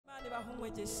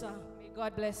May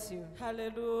God bless you.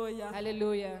 Hallelujah.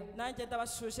 Hallelujah.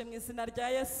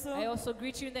 I also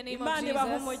greet you in the name of Jesus.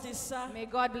 May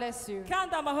God bless you.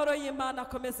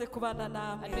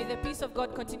 And may the peace of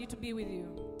God continue to be with you.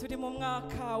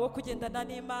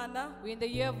 We're in the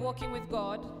year of walking with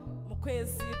God.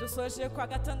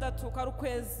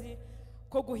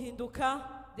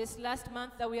 This last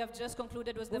month that we have just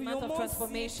concluded was the month of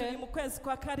transformation.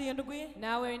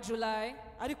 Now we're in July.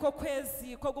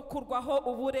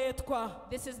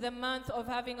 This is the month of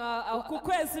having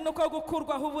this is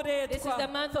the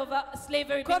month of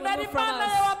slavery being removed from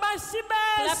us.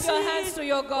 Clap your hands to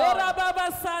your God.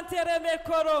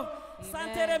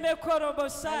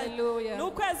 Hallelujah.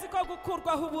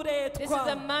 This is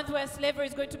the month where slavery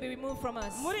is going to be removed from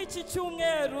us.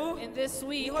 In this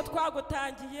week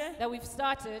that we've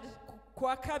started,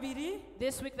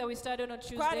 this week that we started on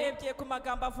Tuesday,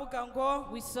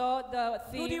 we saw the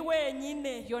theme,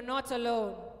 you're not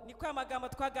alone.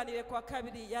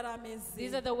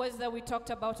 These are the words that we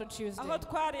talked about on Tuesday,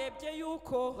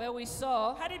 where we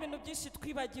saw there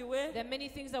are many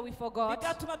things that we forgot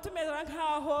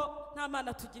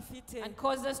and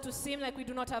caused us to seem like we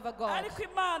do not have a God.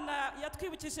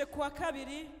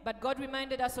 But God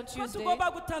reminded us on Tuesday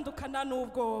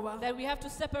that we have to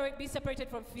be separated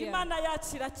from fear.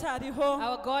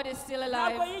 Our God is still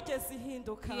alive.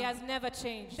 He has never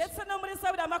changed.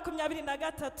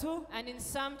 And in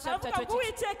Psalm chapter 22,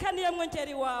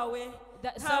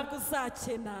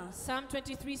 Psalm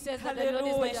 23 says that the Lord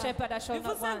is my shepherd, I shall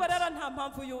not want.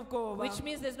 Which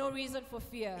means there's no reason for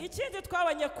fear.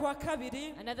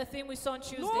 Another thing we saw on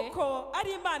Tuesday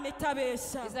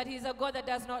is that He's a God that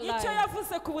does not lie.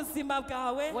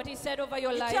 What He said over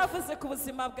your life,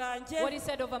 what He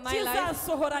said over my life,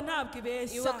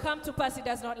 it will come to pass. He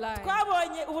does not lie.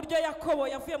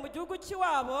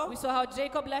 We saw how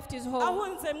Jacob left his home,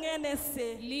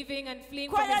 leaving and fleeing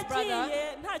from his brother.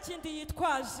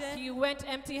 He went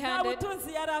empty-handed.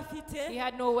 He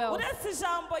had no wealth.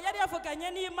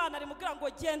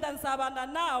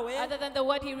 Other than the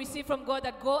word he received from God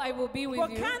that go, I will be with you,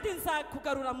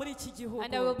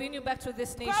 and I will bring you back to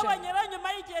this nation.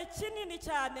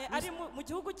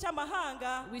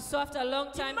 We saw after a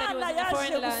long time that he was in a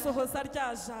foreign land.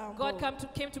 God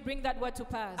came to bring that word to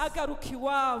pass. And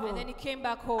then he came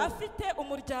back home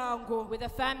with a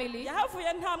family.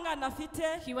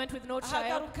 He went with no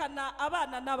child.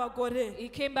 He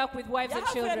came back with wives and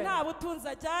children.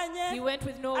 He went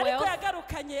with no wealth,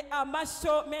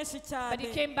 but he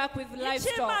came back with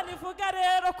livestock.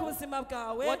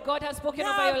 What God has spoken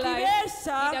over your life,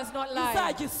 He does not lie.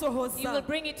 He will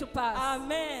bring it to pass.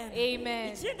 Amen.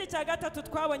 Amen.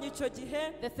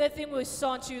 The third thing we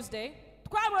saw on Tuesday,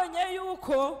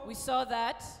 we saw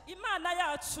that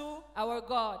our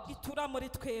God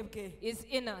is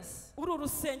in us. You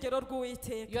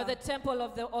are the temple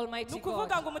of the Almighty God.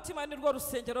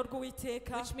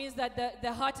 Which means that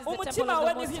the heart is the temple of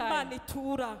the Most High.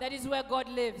 That is where God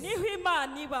lives.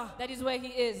 That is where He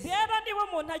is.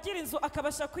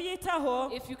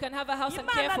 If you can have a house and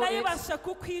care for it,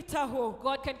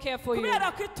 God can care for you.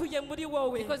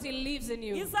 Because He lives in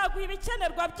you. He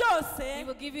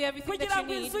will give you everything that you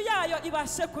need,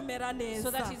 so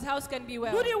that His house can be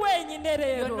well.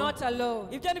 You're not alone.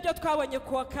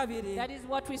 That is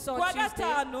what we saw on Tuesday.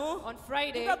 On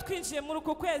Friday,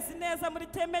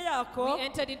 we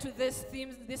entered into this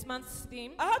month's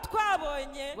theme,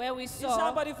 where we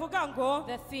saw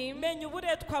the theme,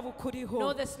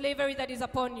 know the slavery that is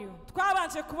upon you.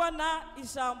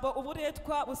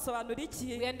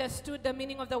 We understood the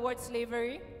meaning of the word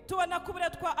slavery.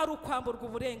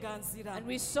 And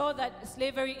we saw that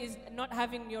slavery is not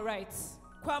having your rights.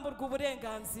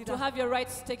 To have your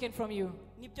rights taken from you.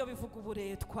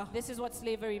 This is what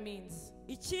slavery means.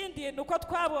 We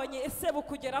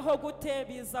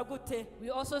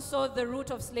also saw the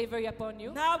root of slavery upon you.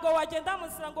 You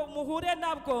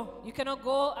cannot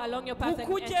go along your path and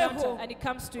encounter and it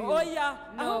comes to you.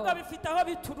 No.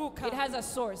 It has a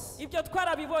source. We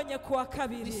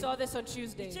saw this on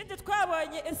Tuesday.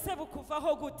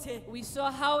 We saw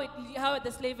how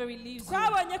the slavery leaves you.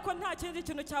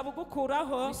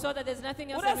 We saw that there's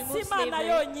nothing else that removes slavery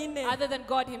other than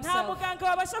God Himself. I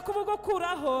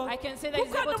can say that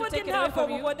He's able to take it away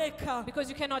from you because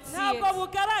you cannot see it.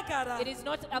 It is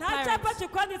not apparent.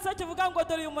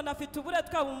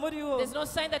 There's no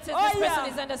sign that says this person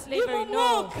is under slavery.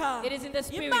 No. It is in the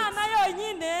Spirit.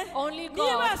 Only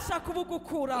God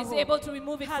is able to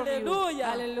remove it from you.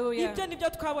 Hallelujah.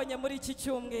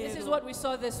 This is what we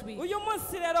saw this week.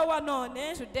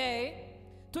 Today,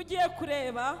 tugiye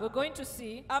kureba we're going to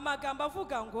see amagambo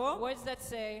avuga ngo words that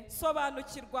say,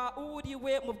 sobanukirwa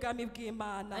uriwe mu bwami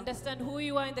bw'Imana. understand who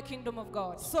you are in the kingdom of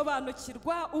God.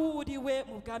 Sobanukirwa uriwe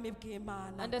mu bwami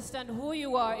bw'Imana. Understand who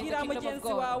you are in the kingdom of mugenzi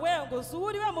God. wawe ngo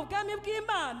uriwe mu bwami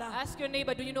bw'Imana. Ask your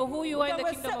neighbor, do you know who you are in the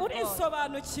kingdom of God?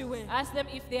 Urisobanukiwe. Ask them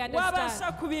if they Wabasha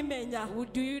understand. kubimenya.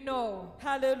 Do you know?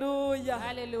 Hallelujah.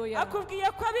 Hallelujah.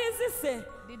 Akubwiye ko abizi se?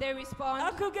 Did they respond?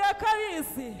 Akubwiye ko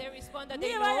abizi? They respond that they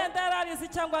Niba know. yandarabizi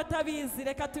cyangwa atabizi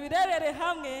reka tubirebere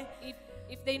hamwe.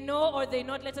 If they know or they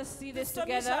not, let us see this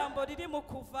together.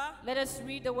 Let us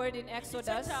read the word in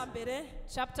Exodus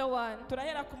chapter 1.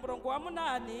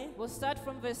 We'll start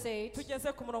from verse 8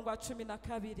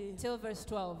 till verse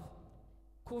 12.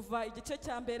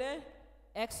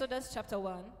 Exodus chapter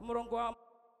 1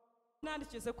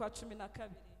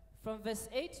 from verse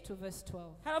 8 to verse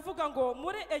 12. Haravuga ngo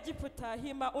muri Egiputa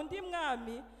hima undi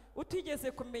mwami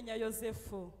utigeze kumenya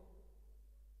Yosefu.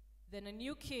 Then a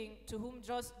new king to whom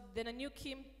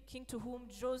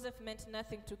Joseph meant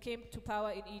nothing came to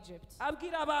power in Egypt.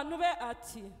 Abwira abantu be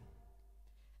ati,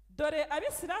 dore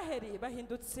Abisiraheli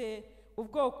bahindutse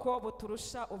ubwoko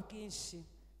buturusha ubwinshi.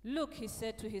 Look, he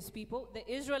said to his people, the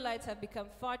Israelites have become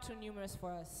far too numerous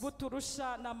for us.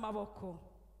 Buturusha n'amaboko.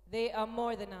 They are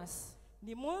more than us.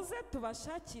 Nimuze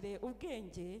tubashakire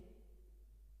ubwenge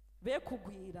be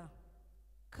kugwira.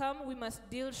 Come, we must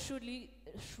deal shrewdly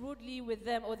with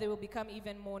them, or they will become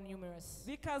even more numerous.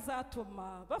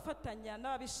 Bikazatuma bafatanya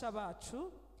n'ababisha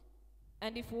bacu.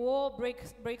 And if war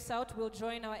breaks out, we'll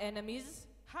join our enemies.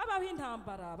 Habaho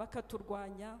intambara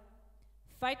bakaturwanya.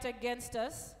 Fight against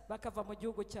us. Bakava mu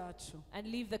gihugu cyacu. And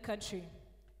leave the country.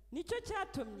 Nicyo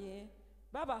cyatumye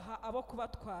babaha abo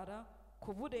kubatwara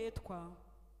ku buretwa.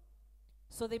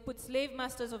 So they put slave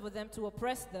masters over them to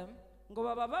oppress them. Ngo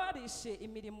bababarishe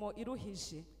imirimo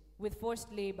iruhije. With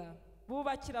forced labor.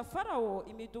 Bubakira Farawo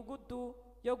imidugudu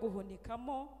yo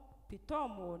guhunikamo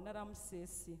Pitomu na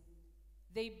Ramsesi.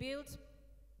 They built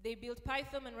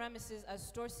Pithom and Ramesses as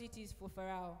store cities for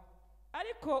Pharaoh.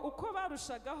 Ariko uko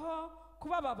barushagaho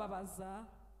kubababaza.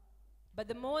 But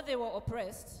the more they were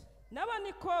oppressed, nabo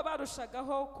niko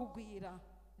barushagaho kugwira.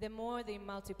 The more they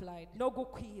multiplied no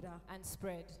gukwira and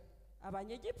spread.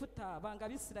 Abanyegiputa banga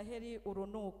Abisiraheli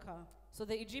urunuka. So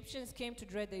the Egyptians came to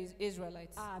dread the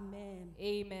Israelites. Amen.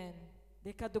 Amen.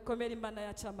 Reka dukomere Imana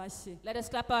yacu amashyi. Let us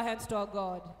clap our hands to our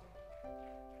God.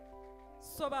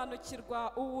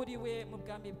 Sobanukirwa uriwe mu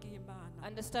bwami bw'Imana.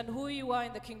 Understand who you are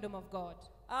in the kingdom of God.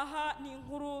 Aha ni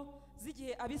inkuru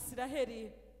z'igihe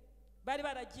Abisiraheli bari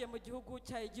baragiye mu gihugu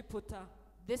cya Egiputa.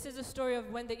 This is a story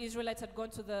of when the Israelites had gone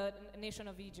to the nation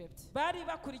of Egypt. Bari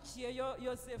bakurikiye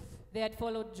Yosefu. They had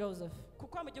followed Joseph.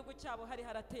 Kuko mu gihugu cyabo hari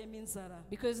harateyemo inzara.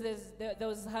 Because there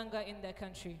was hunger in their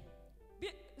country.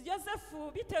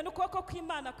 Yosefu bitewe n'ukuboko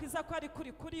kw'Imana kwiza kwari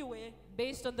kuri kuri we.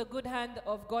 Based on the good hand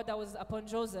of God that was upon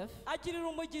Joseph, agirira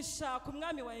umugisha ku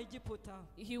mwami wa Egiputa.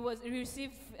 He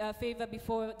received favor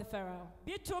before the Pharaoh.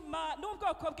 Bituma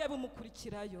n'ubwoko bwe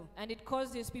bumukurikirayo. And it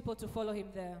caused his people to follow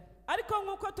him there. Ariko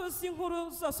nk'uko tuzi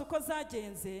inkuru zose uko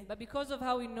zagenze. But because of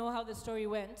how we know how the story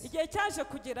went, igihe cyaje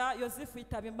kugera Yosefu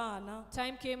yitaba Imana.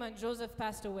 Time came and Joseph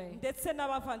passed away. Ndetse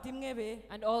n'abavandimwe be.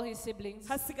 And all his siblings.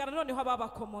 Hasigara noneho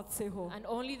ababakomotseho. And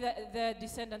only the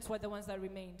descendants were the ones that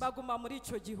remained. Baguma muri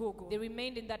icyo gihugu. They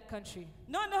remained in that country.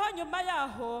 Noneho nyuma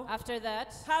yaho. After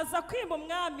that, haza kwima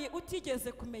umwami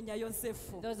utigeze kumenya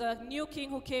Yosefu. There was a new king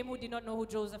who came who did not know who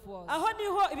Joseph was. Aho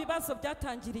niho ibibazo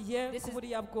byatangiriye ku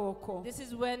buriya bwoko. This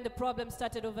is when the problem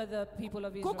started over the people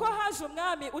of Israel. Kuko haje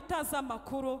umwami utazi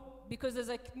amakuru. Because there's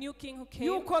a new king who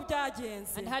came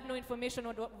and had no information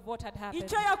on what had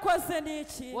happened.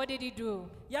 What did he do?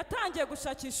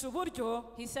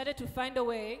 He started to find a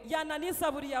way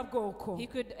he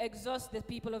could exhaust the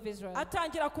people of Israel.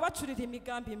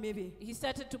 He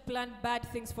started to plan bad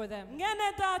things for them.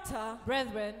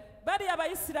 Brethren,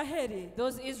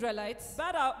 those Israelites, they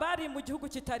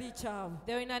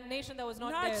were in a nation that was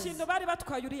not theirs.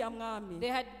 They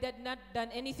had not done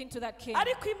anything to that king.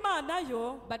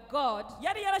 But God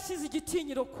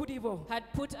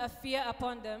had put a fear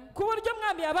upon them. So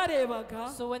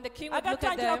when the king would look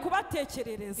at them,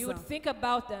 he would think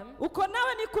about them.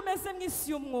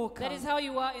 That is how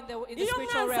you are in the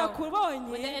spiritual realm.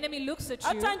 When the enemy looks at you,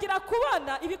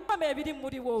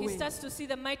 he starts to see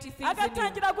the mighty things in you.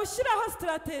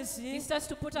 he starts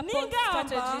to put upon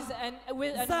strategies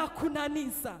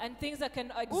and things that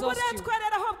can exhaust you.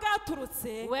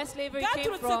 Where slavery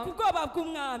came from,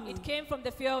 it came from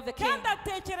the fear of the king.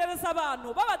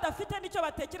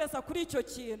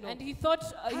 And he thought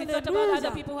about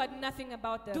other people who had nothing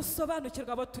about them.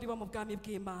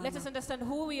 Let us understand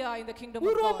who we are in the kingdom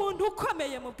of God.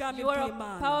 You are a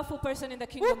powerful person in the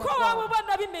kingdom of God.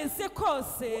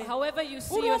 However you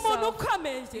see yourself,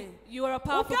 you are a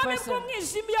powerful person.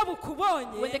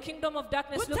 When the kingdom of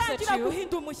darkness looks at you,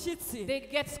 they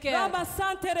get scared.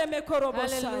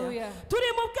 Hallelujah.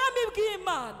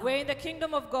 We're in the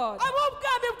kingdom of God.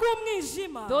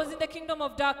 Those in the kingdom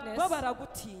of darkness,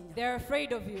 they're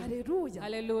afraid of you. Hallelujah.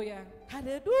 Hallelujah.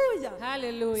 Hallelujah.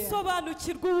 Hallelujah.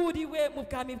 Sobanukirwa uriwe mu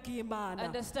bwami bw'Imana.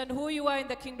 Understand who you are in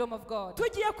the kingdom of God.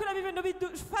 Tugiye kureba ibintu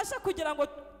bidufasha kugira ngo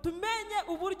tumenye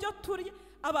uburyo turi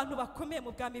abantu bakomeye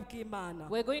mu bwami bw'Imana.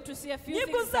 We're going to see a few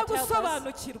things that help us.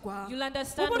 You'll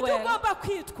understand well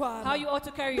how you ought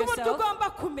to carry yourself.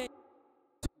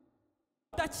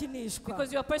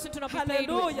 Because you're a person to not be played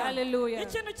with. Hallelujah.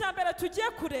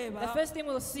 The first thing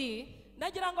we'll see, I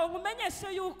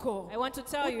want to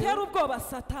tell you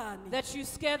that you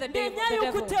scare the devil.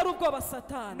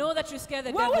 Know that you scare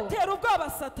the devil.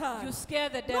 You scare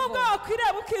the devil.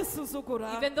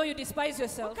 Even though you despise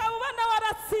yourself and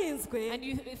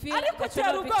you feel that you're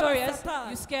not victorious,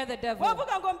 you scare the devil.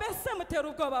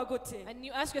 And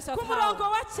you ask yourself how.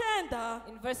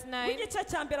 In verse 9,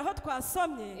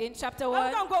 in chapter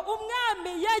 1,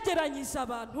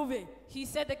 he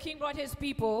said the king brought his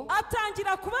people and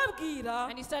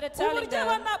he started telling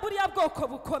them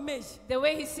the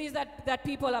way he sees that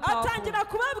people are powerful.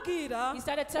 He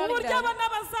started telling them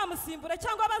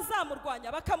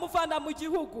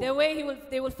the way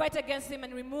they will fight against him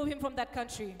and remove him from that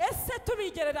country.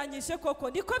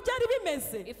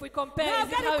 If we compare, is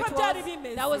it how it was?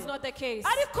 That was not the case.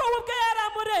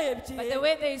 But the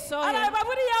way they saw him,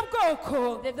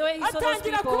 the way he saw those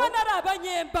people,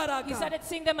 he started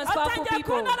seeing them as powerful people.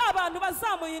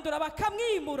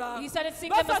 He started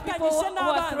seeing them as people who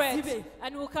are threats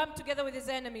and who come together with his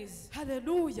enemies.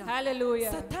 Hallelujah.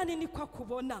 Hallelujah.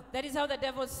 That is how the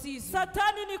devil sees you. That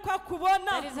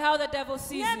is how the devil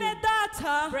sees you.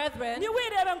 Brethren,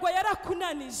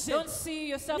 don't see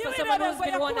yourself as someone who's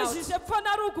been worn out,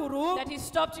 that he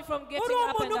stopped you from getting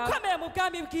up and up.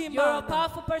 You're a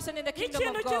powerful person in the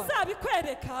kingdom of God.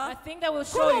 A thing that will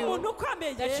show you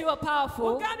that you are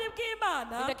powerful in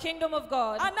the kingdom of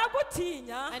God and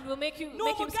will make him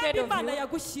scared of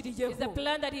you is the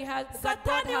plan that he has, that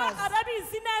God has.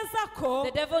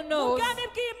 The devil knows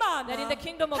that in the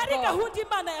kingdom of God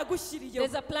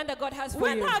there's a plan that God has for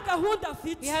you.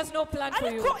 He has no plan for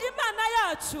you.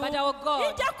 But our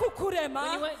God, when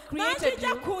he created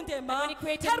you, and when he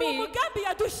created me,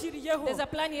 there's a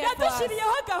plan he has for us. He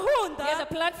has a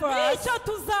plan for us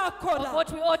of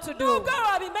what we ought to do.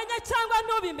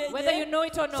 Whether you know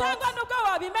it or not,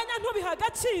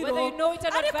 whether you know it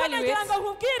or not value it,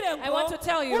 I want to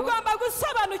tell you, you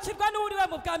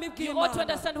ought to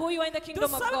understand who you are in the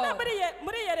kingdom of God.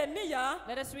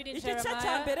 Let us read in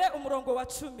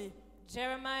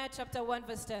Jeremiah chapter 1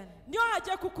 verse 10.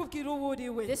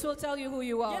 This will tell you who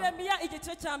you are.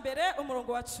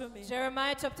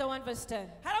 Jeremiah chapter 1 verse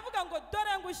 10.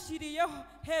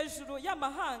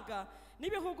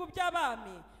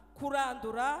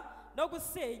 No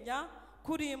gusenya,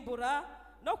 kurimbura,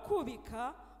 no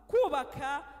kubika,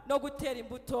 kubaka, no gutera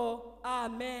imbuto.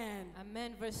 Amen.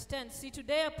 Amen. Verse 10. See,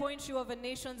 today I appoint you over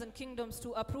nations and kingdoms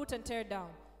to uproot and tear down,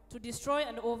 to destroy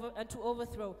and to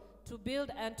overthrow, to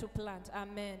build and to plant.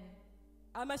 Amen.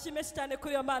 Let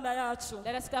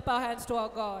us clap our hands to our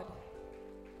God.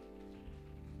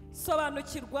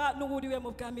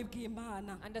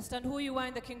 Understand who you are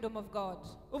in the kingdom of God.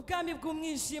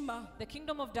 The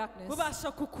kingdom of darkness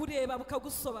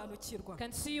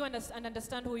can see you and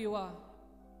understand who you are.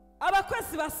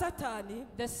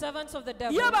 The servants of the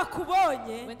devil,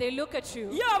 when they look at you,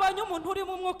 when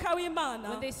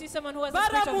they see someone who has the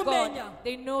Spirit of God,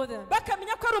 they know them. And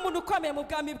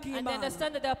they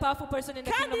understand that they are a powerful person in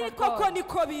the kingdom of God.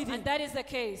 And that is the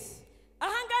case.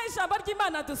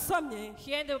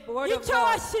 Here in the word of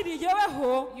God,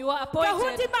 you are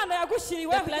appointed. The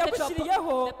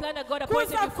plan that God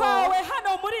appointed you for,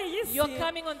 you're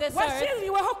coming on this earth.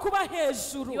 You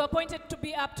are appointed to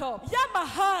be up top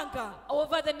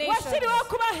over the nations. You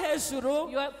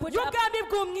are put up to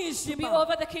be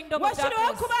over the kingdom of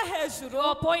darkness. You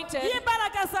are appointed to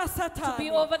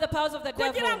be over the powers of the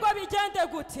devil.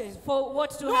 For what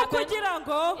to happen,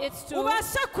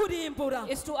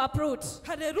 it's to uproot.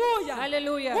 Hallelujah.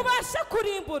 Hallelujah. Ubashe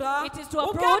kurimbura It is to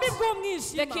uproot ubwami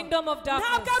bw'umwijima. the kingdom of darkness.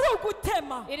 Ntabwo ari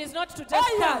ugutema. It is not to just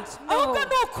cut. No. ahubwo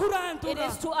ni ukurandura. It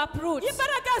is to uproot.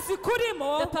 Imbaraga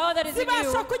zikurimo The power that is in you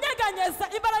zibasha kunyeganyeza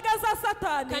imbaraga za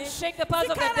Satani. can shake the powers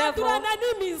of the devil, zikarandurana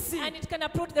n'imizi. and it can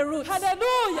uproot the roots.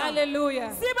 Hallelujah. Hallelujah.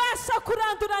 Zibasha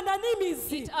kurandurana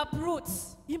n'imizi. It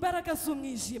uproots imbaraga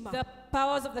z'umwijima. the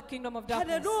powers of the kingdom of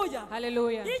darkness. Hallelujah.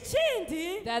 Hallelujah.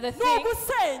 Ikindi The other ni thing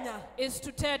ugusenya. is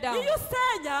to tear down. Iyo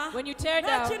usenya When you tear nta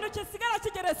down, kintu kisigara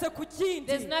kigeretse ku kindi.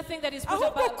 there's nothing that is put ahubwo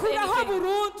above ukuraho anything.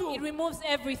 burundu. It removes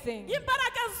everything.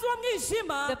 imbaraga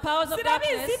z'umwijima The powers of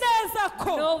zirabizi darkness neza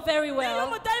ko know very iyo well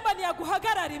umudayimoni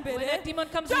yaguhagarara when imbere a demon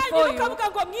comes byanyura before you ukavuga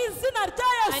ngo mu izina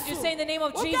rya and you Yesu say in the name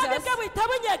of ubwami Jesus, bwe buhita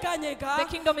bunyeganyega the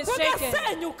kingdom is shaken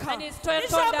bugasenyuka. and is torn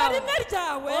ijambo down. rimwe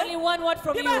ryawe Only one word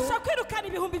from you ribasha kwirukana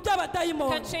ibihumbi can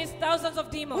by'abadayimoni. chase thousands of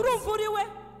demons. urumva uriwe?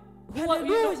 You know,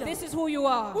 Hallelujah. this is who you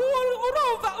are.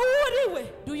 urumva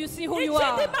uriwe? Do you see who you ikindi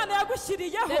are? Imana The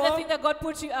yagushyiriyeho other thing that God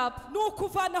put you up ni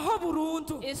ukuvanaho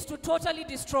burundu. is to totally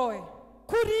destroy.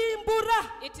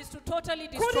 kurimbura. It is to totally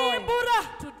destroy.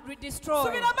 kurimbura. To destroy.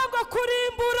 subiramo ngo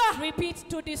kurimbura. Repeat,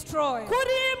 to destroy.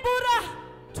 kurimbura.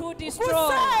 To destroy.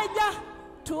 gusenya.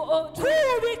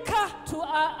 kubika. To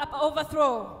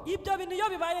overthrow. ibyo bintu iyo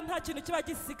bibaye nta kintu kiba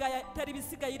gisigaye atari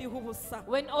bisigaye iriho ubusa.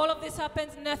 When all of this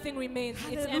happens, nothing remains.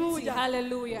 It's empty.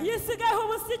 Hallelujah. iyo isigayeho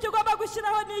ubusa icyo ugomba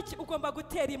gushyiraho ni iki? ugomba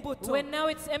gutera imbuto. When now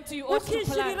it's empty, you ought to plant.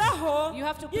 ukishyiriraho You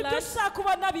have to ibyo plant ushaka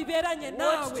kubona biberanye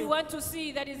what you nawe. want to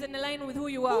see that is in line with who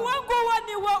you are. uwo nguwo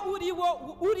ni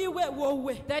wo uriwe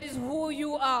wowe. That is who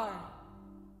you are.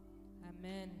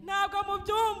 Amen. ntabwo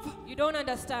mubyumva. You don't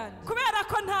understand kubera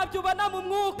ko ntabyo ubona mu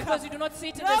mwuka. because you do not see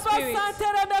it in the spirit.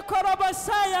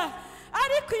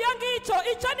 ariko iyo ngicyo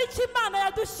icyo ni cyo Imana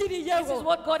yadushyiriyeho. This is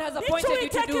what God has appointed you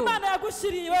to do. Imana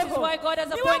yagushyiriyeho. This is why God has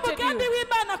appointed you. umugambi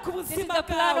w'Imana ku This is buzima the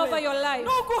plan bwawe. over your life.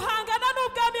 ni uguhangana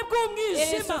n'ubwami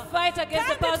It is to bw'umwijima. fight against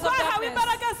the powers of twahawe darkness.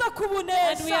 imbaraga zo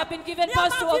kubunesha. And we have been given Niyo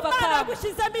powers to mpamvu Imana overcome.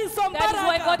 yagushyizemo izo That is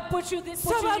why mbaraga. God put you in you this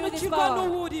Sobanukirwa power.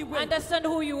 n'uwuriwe. Understand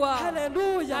who you are.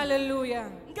 Hallelujah. Hallelujah.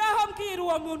 ngaho mbwira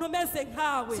uwo muntu umeze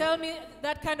nkawe. Tell me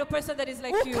that kind of person that is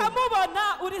like you.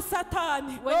 ukamubona uri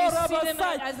Satani. When you see them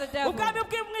as a devil. ubwami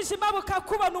bw'umwijima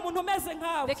bukakubona umuntu umeze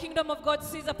nkawe. The kingdom of God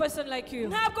sees a person like you.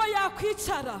 ntabwo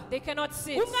yakwicara. They cannot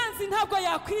sit. umwanzi ntabwo The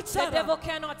yakwicara. devil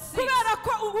cannot sit. kubera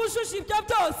ko wujuje ibyo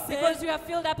byose. Because you have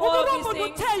filled up ubu all uri of these umuntu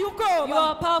things. uteye ubwoba. You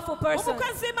are a powerful person.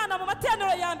 umukozi w'Imana mu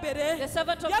materaniro ya mbere The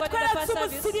servant of God in the yatweretse first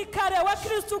service umusirikare wa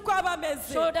Kristo uko aba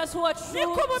ameze. showed us who a niko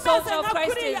true uba umeze soldier of nka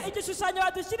Christ kuriya is. igishushanyo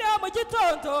badushyiriyeho mu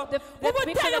gitondo. The uba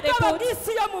picture uteye that they ubwoba put,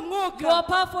 bw'isi yo mu You are mwuka.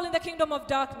 powerful in the kingdom of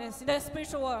darkness, in the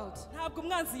spiritual world. ntabwo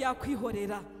umwanzi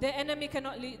yakwihorera. The enemy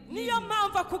cannot lead niyo you.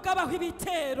 mpamvu akugabaho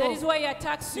ibitero. That is why he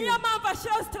attacks you. niyo mpamvu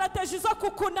ashyiraho strategy zo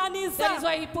kukunaniza. That is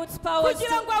why he puts powers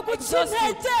kugira ngo to exhaust you,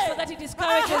 intege. so that he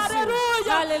discourages you.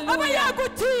 Hallelujah. aba Hallelujah.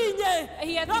 yagutinye.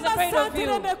 He is afraid of you.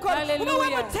 uba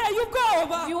Hallelujah. wamuteye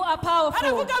ubwoba. You are powerful.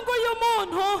 aravuga ngo uyu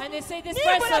muntu And they say this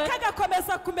nibura person,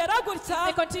 kagakomeza kumera gutya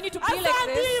they continue to be like this,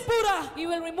 azandimbura. he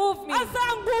will remove me.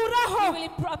 azanguraho. He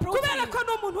will uproot kubera me. ko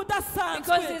ni umuntu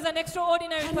Because he udasanzwe. is an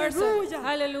extraordinary person. Hallelujah.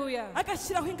 Hallelujah.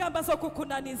 agashyiraho ingamba zo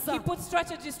kukunaniza. He puts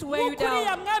strategies to wear you nk'uko uriya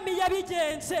down. mwami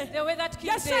yabigenje. The way that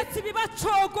king did. yashatse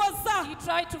ibibacogoza He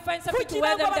tried to find something to kugira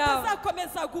wear ngo them down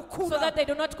batazakomeza so gukura. that they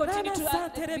do not continue to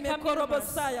become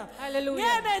numerous. Hallelujah.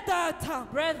 mwene data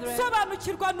Brethren,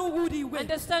 sobanukirwa n'uwuriwe.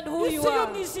 understand who you isi are.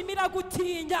 y'umwijima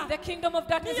iragutinya. The kingdom of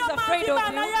darkness niyo is mpamvu afraid of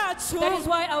Imana you. yacu That is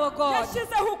why our God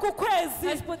yashyizeho uku kwezi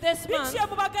has put this month biciye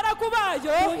mu bagaragu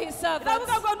bayo. through his servants.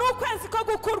 iravuga ngo ni ukwezi ko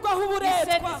gukurwaho He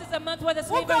said uburetwa. this is a month where the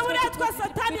slavery ubwo is going buretwa to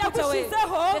satani be put away.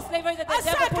 yagushyizeho The slavery that the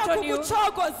devil ashaka put on you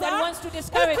kugucogoza. that wants to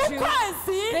discourage uku you.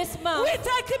 kwezi This month,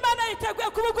 witeka Imana yiteguye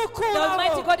the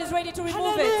Almighty kubugukuraho. God is ready to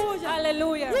remove it. Hallelujah.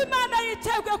 Hallelujah. Imana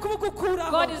yiteguye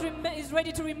kubugukuraho. God is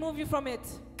ready to remove you from it.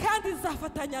 kandi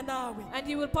izafatanya nawe. And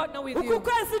He will partner with uku you.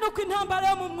 kwezi ni uko intambara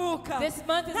yo mu mwuka. This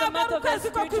month is a ntabwo month ari of the ukwezi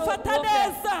ko spiritual kwifata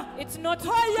warfare. neza. It's not to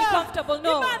be Hoya, comfortable,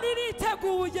 no. Imana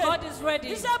iriteguye. God is ready.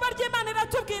 ijambo ry'Imana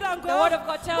riratubwira ngo The word of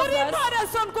God tells muri us,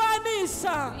 ntorezo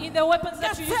ndwanisha in the weapons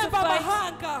that you use to ndatsemba fight,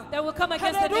 amahanga. that will come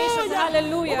against the nations.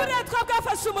 Hallelujah. uburetwa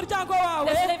bwafashe umuryango wawe.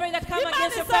 The slavery that come Imana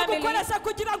against your family, izagukoresha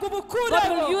kugira ngo God will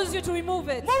ubukureho. use you to remove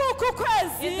it. muri uku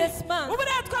kwezi In this month,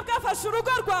 uburetwa bwafashe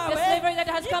urugo rwawe. The slavery that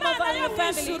has come Imana upon yo your mu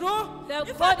family, ijuru the God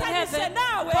in ifatanyije heaven,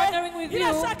 nawe partnering with you,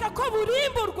 irashaka ko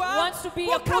burimburwa wants to be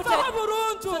bukavaho uprooted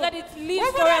burundu. so that it lives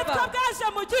uburetwa forever. bwaje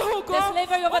mu gihugu The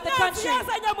slavery over the umwanzi country,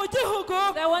 yazanye mu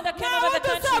gihugu the one that came ntawe over the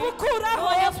country, tuzabukuraho no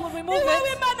one else will remove ni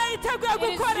wowe it. Imana yiteguye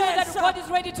It is you that gukoresha. God is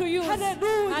ready to use.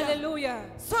 Hallelujah. Hallelujah.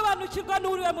 Sobanukirwa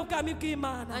n'uriwe mu bwami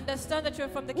bw'Imana. Understand that you're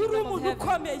from the Uri kingdom of umuntu heaven.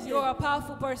 ukomeye. You're a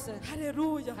powerful person.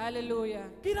 Hallelujah. Hallelujah.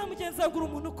 Bwira mugenzi wawe uri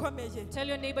umuntu ukomeye. Tell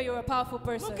your neighbor you're a powerful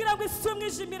person. Mubwira ngo isi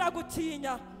y'umwijima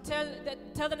iragutinya.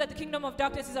 Tell them that the kingdom of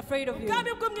darkness is afraid of you.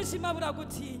 Ubwami bw'umwijima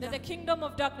buragutinya. That the kingdom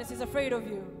of darkness is afraid of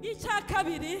you. Icya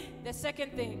kabiri The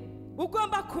second thing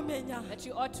ugomba kumenya that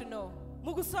you ought to know,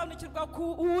 mu gusobanukirwa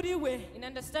ku uriwe in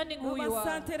understanding who you are,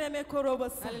 abasantere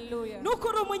mekorobosa hallelujah, nuko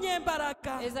uri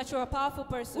umunyembaraga. is that you're a powerful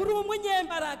person. Uri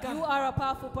umunyembaraga. You are a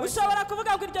powerful person. Ushobora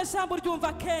kuvuga ngo iryo jambo ryumva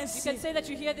You kenshi can say that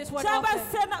you hear this word cyangwa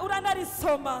often, se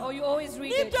uranarisoma. or you always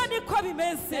read it. Nibyo niko That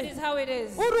bimeze. is how it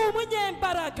is. Uri You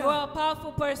umunyembaraga. are a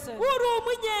powerful person. Uri You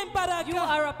umunyembaraga.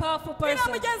 are a powerful Bwira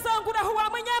person. mugenzi wawe ngo uraho wa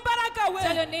munyembaraga we.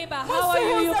 Tell your neighbor, how are you,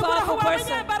 you Musuhuze ngo powerful uraho wa person?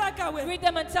 munyembaraga we. Greet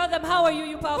them and tell them, how are you,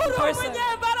 you powerful Uri person?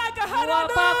 umunyembaraga. You are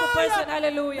a powerful person.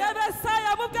 Hallelujah.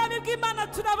 Nebesaya mu bwami bw'Imana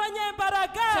turi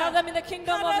abanyembaraga. Tell them in the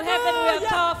kingdom of heaven we are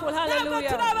powerful. Ntabwo turi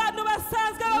Hallelujah. abantu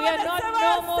basanzwe We are not babonetse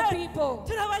normal bose. people.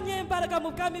 Turi abanyembaraga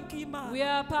mu bwami bw'Imana. We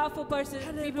are powerful people in the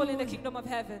Hallelujah. kingdom of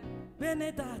heaven.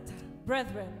 Bene data,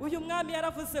 Brethren, uyu mwami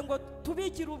yaravuze ngo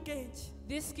tubigire ubwenge.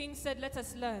 this king said, let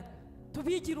us learn.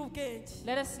 Tubigire ubwenge.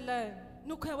 Let us learn.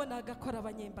 Nuko yabonaga ko ari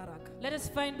abanyembaraga. Let us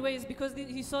find ways, because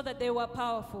he saw that they were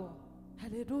powerful.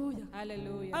 Haleluya.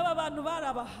 Hallelujah. Aba bantu bari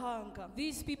abahanga.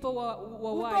 These people were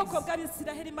Ubwoko wise.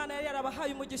 bw'Abisiraheli Imana yari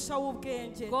yarabahaye umugisha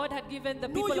w'ubwenge. God had given the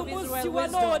people N'uyu of munsi Israel wa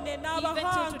wisdom. none ni Even till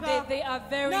abahanga. today, they are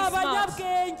very Ni smart.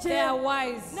 abanyabwenge. They are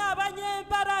wise. Ni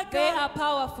abanyembaraga. They are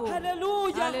powerful.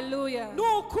 Haleluya. Hallelujah. Ni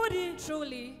ukuri.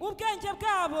 Truly, Ubwenge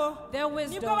bwabo their nibwo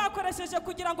wisdom bakoresheje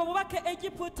kugira ngo bubake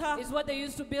Egiputa is what they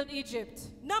used to build Egypt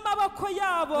n'amaboko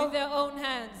yabo. with their own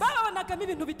hands. Babonagamo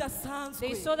ibintu They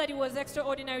bidasanzwe. saw that it was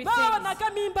extraordinary things.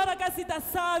 Babonagamo imbaraga They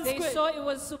zidasanzwe. saw it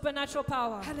was supernatural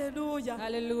power. Haleluya.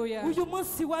 Hallelujah. Uyu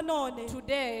munsi wa none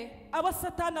Today, abo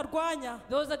Satani arwanya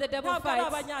those that the devil ntabwo ari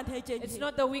fights, abanyantege it's nke.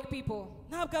 not the weak people.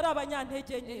 Ntabwo ari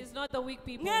abanyantege It nke. is not the weak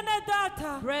people. Mwene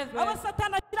data, Brethren, abo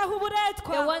Satani ashyiraho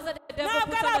uburetwa The ones that the devil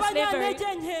ntabwo puts ari under slavery,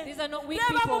 abanyantege nke. these are not weak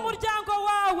Reba mu people. muryango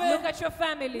wawe. Look at your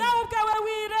family. Nawe ubwawe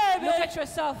wirebe. Look at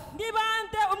yourself. Ni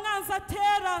bande umwanzi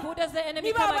atera. Who does the enemy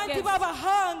Ni come babandi against?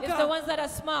 b'abahanga. It's the ones that are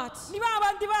smart. Ni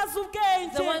babandi bazi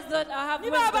ubwenge. The ones that have Ni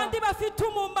wisdom. babandi bafite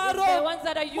umumaro. It's the ones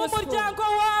that are Mu useful. muryango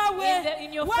wawe.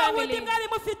 In your Wa family. wundi mwari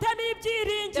mufitemo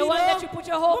The one that ibyiringiro. you put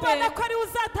your hope Mubona in. ko ari we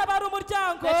uzatabara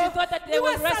umuryango. That you thought that they Niwe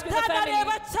will rescue the Satani family.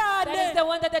 areba That is cyane. the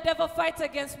one that the devil fights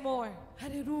against more.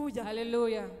 Haleluya.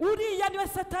 Hallelujah. Uriya niwe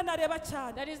Satani areba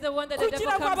cyane. That is the one that the devil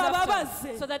Kugira ngo comes after.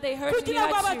 abababaze. So that they hurt you, Kugira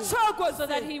ngo hurt you. abacogoze. So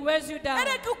that he wears you down.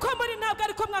 Erega uko muri ntabwo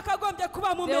ariko mwakagombye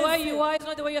kuba The way mumeze. you are is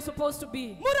not the way you're supposed to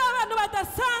be. Muri abantu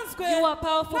badasanzwe. You are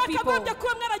powerful people. Mwakagombye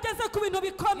kuba mwarageze ku bintu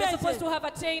You're bikomeye. supposed to have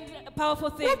attained powerful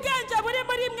things. Ubwenge buri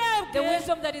muri mwebwe. The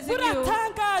wisdom that is in you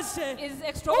buratangaje. is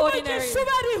extraordinary. Umugisha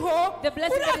ubariho The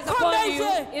blessing that is upon you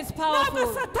urakomeye. is Ntabwo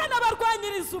powerful. Satani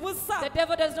abarwanyiriza ubusa. The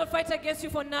devil does not fight against you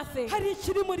for nothing. Hari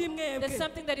ikiri muri There's mwebwe.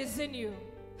 something that is in you.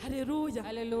 Haleluya.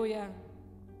 Hallelujah.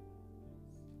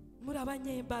 Muri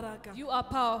abanyembaraga. You are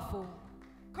powerful.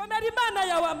 Komera Imana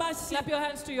yawe amashyi. Clap your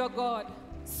hands to your God.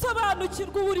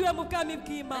 Sobanukirwa uwo uriwe mu bwami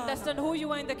bw'Imana. Understand who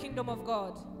you are in the kingdom of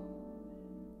God.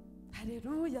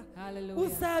 Haleluya. Hallelujah.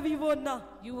 Uzabibona.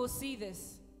 You will see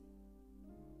this.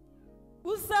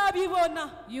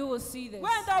 Uzabibona. You will see this.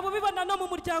 Wenda waba ubibona no mu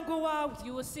muryango wawe.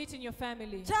 You will see it in your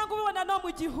family. Cyangwa ubibona no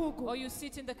mu gihugu. Or you see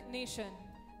it in the nation.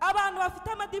 Abantu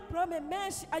bafite amadiplome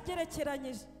menshi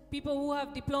agerekeranyije. People who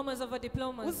have diplomas over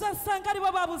diplomas. Uzasanga aribo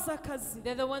babuze akazi.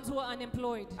 They're the ones who are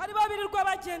unemployed. Aribo birirwa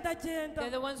bagendagenda. They're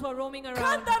the ones who are roaming around.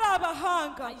 Kandi ari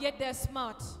abahanga. Yet they're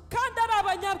smart. Kandi ari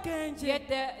abanyabwenge. Yet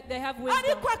they have wisdom.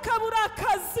 Ariko akabura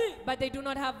akazi. But they do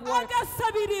not have work.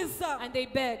 Agasabiriza. And they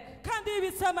beg. Kandi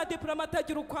bibitse amadiplome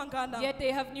atagira uko angana. Yet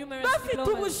they have numerous Bafite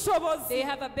diplomas. ubushobozi. They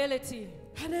have ability.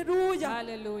 Haleluya.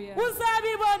 Hallelujah.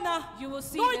 Uzabibona. You will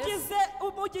see this. Nugize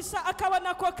umugisha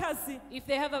akabona ko kazi. If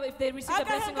they receive the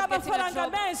blessing Agahembwa of getting a amafaranga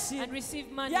job menshi. and receive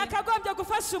money, Yakagombye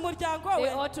gufasha umuryango they we.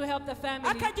 ought to help the family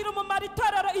Akagira umumaro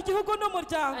itorero igihugu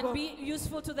n'umuryango. and be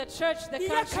useful to the church, the Iyo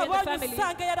country, and the akabonye family.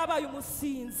 usanga yarabaye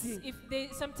umusinzi. If they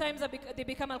sometimes they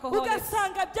become alcoholics,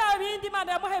 Ugasanga bya bindi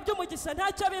Imana yamuhaye by'umugisha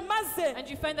ntacyo bimaze. and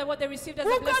you find that what they received as a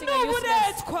Ubwo blessing ni are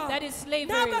useless. uburetwa. That is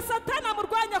slavery. Ntabwo Satani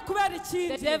amurwanya kubera The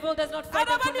ikindi. devil does not fight them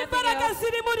for Arabona nothing imbaraga else.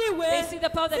 ziri muri we. They see the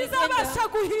power that is in Zizabasha them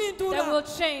guhindura. that will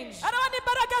change, Arabona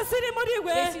imbaraga ziri muri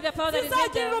we. They see the power that is in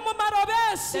Zizagirira them umumaro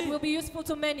benshi. that will be useful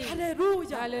to many.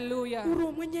 Haleluya. Hallelujah. Uri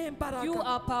umunyembaraga. You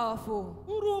are powerful.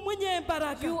 Uri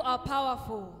umunyembaraga. You are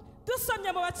powerful.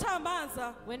 Dusomye mu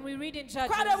bacamanza When we read in twareba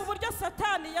Judges, uburyo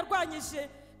Satani yarwanyije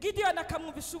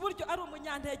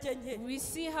We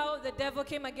see how the devil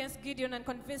came against Gideon and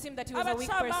convinced him that he was a weak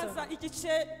person.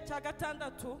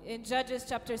 In Judges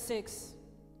chapter 6.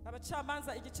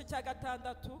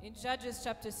 In Judges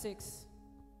chapter 6.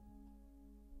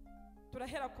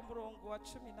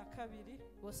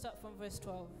 We'll start from verse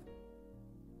 12.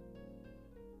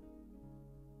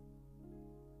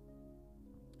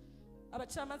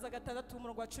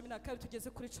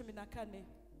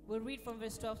 We'll read from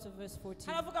verse 12 to verse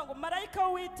 14. Marayika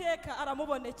w'Uwiteka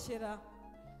aramubonekera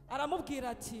aramubwira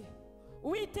ati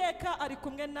Uwiteka ari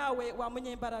kumwe nawe wa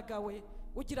munyembaraga we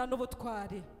ugira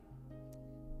n'ubutware.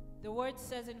 The word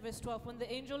says in verse 12, when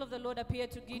the angel of the Lord appeared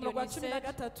to Gideon, he said,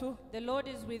 the Lord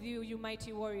is with you, you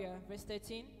mighty warrior. Verse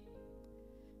 13.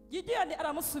 Gideon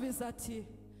aramusubiza ati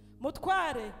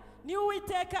Mutware ni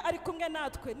Uwiteka ari kumwe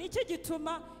natwe niki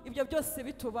gituma ibyo byose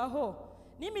bitubaho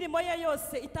n'imirimo ye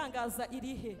yose itangaza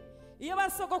irihe iyo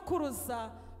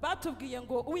basogokuruza batubwiye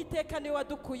ngo Uwiteka ni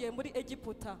wadukuye muri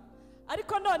Egiputa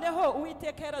ariko noneho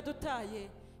Uwiteka yaradutaye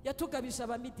yatugabije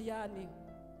abamidiyani.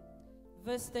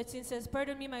 Verse 13 says,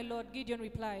 pardon me, my Lord. Gideon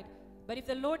replied, but if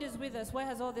the Lord is with us, why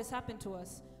has all this happened to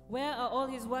us? Where are all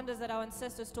his wonders that our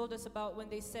ancestors told us about when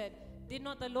they said, did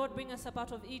not the Lord bring us up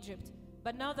out of Egypt?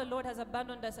 But now the Lord has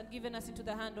abandoned us and given us into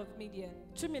the hand of Midian.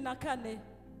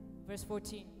 Verse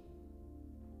 14.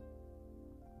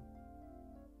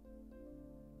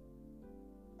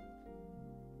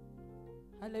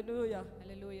 Hallelujah.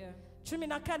 Hallelujah.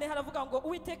 14 haravuga ngo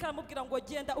Uwiteka aramubwira ngo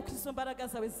genda ukizo imbaraga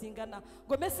zawe zingana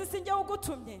ngo mesi sinjye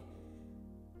ugutumye.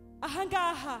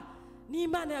 Ahangaha ni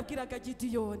Imana yabwiraga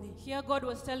Gideon. Here God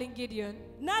was telling Gideon,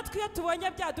 natwe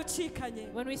tubonye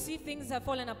byaducikanye, when we see things have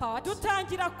fallen apart,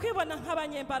 dutangira kwibona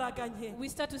nk'abanyembaraga nke, we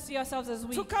start to see ourselves as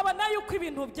weak, tukabona yuko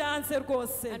ibintu byanze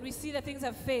rwose, and we see that things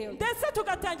have failed, ndetse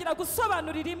tugatangira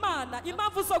gusobanurira Imana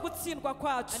impamvu zo gutsindwa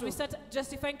kwacu, and we start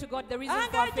justifying to God the reason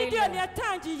for our failure. Gideon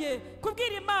yatangiye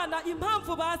kubwira Imana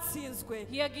impamvu batsinzwe.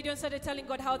 Here Gideon started telling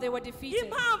God how they were defeated,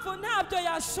 impamvu ntabyo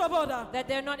yashobora, that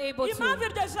they're not able to, impamvu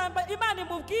iryo jambo Imana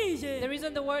imubwiye, the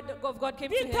reason the word of God came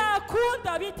to him,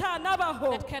 bitakunda bitanabaho,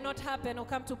 that cannot happen or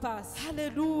come to pass.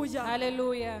 Hallelujah.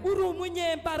 Hallelujah. Uri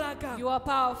umunyembaraga. You are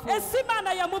powerful. Ese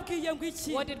Imana yamubwiye ngo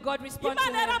iki? What did God respond to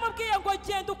Imana him? yaramubwiye ngo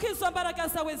genda ukizo mbaraga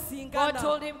zawe zingana. God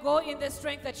told him, go in the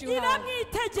strength that you have.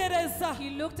 Iramwitegereza. He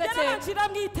looked at him.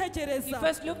 He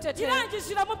first looked at him.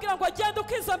 Irangije iramubwira ngo genda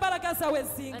ukizo mbaraga zawe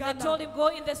zingana. And then told him, go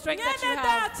in the strength that you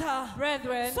have.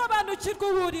 Brethren, sobanukirwa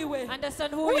uburiwe.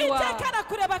 Understand who you are. Uwiteka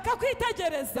arakureba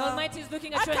akakwitegereza. The Almighty is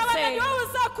looking at you and saying that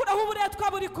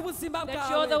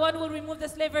you're the one who will remove the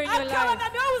slavery in your life,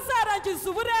 that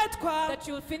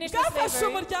you will finish the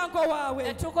slavery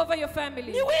that took over your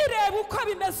family. Don't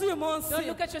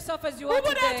look at yourself as you are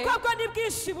today.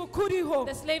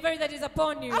 The slavery that is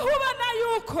upon you,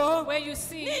 where you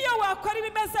see that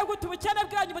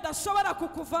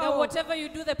whatever you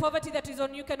do, the poverty that is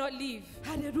on you cannot leave.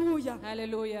 Hallelujah.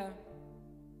 Hallelujah.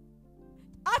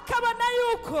 akabona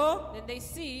yuko then they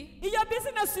see iyo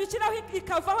business yikiraho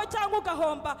ikavaho cyangwa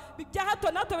ugahomba bya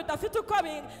hato nato bidafite uko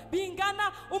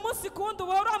bingana umunsi kundi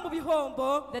uhora mu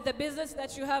bihombo, that the business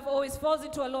that you have always falls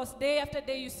into a loss. Day after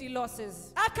day you see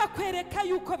losses. akakwereka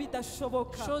yuko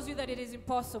bidashoboka, shows you that it is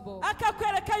impossible,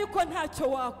 akakwereka yuko ntacyo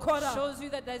wakora, shows you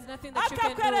that there is nothing that you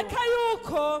can do, akakwereka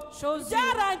yuko shows you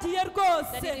byarangiye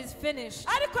rwose that it is finished.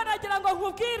 ariko nagira ngo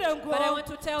nkubwire ngo But I want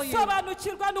to tell you,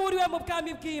 sobanukirwa n'uriwe mu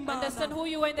bwami bw'Imana, understand who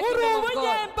you are in the kingdom of God. You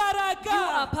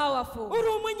are powerful. You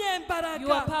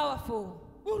are powerful.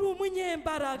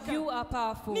 You are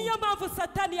powerful. niyo mpamvu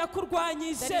satani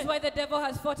yakurwanyije. That is why the devil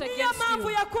has fought against you. niyo mpamvu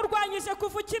yakurwanyije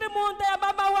kuva ukiri mu nda ya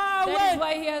mama wawe. That is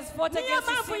why he has fought against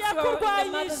you since you were in the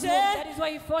mother's womb. That is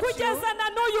why he fought you kugeza na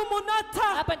n'uyu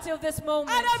munota. up until this moment.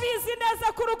 arabizi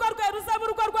neza ko urugo rwe ruzaba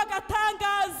urugo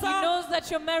rw'agatangaza. He knows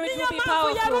that your marriage will be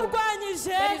powerful. That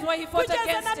is why he fought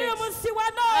against it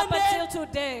up until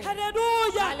today.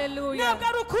 Hallelujah. Hallelujah. ntabwo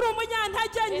ari ukuri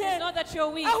umunyantege nke. It is not that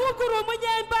you're weak. ahubwo uri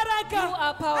umunyembaraga. You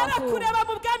are powerful. arakureba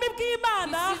mu bwami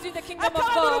bw'Imana. He sees you in the kingdom of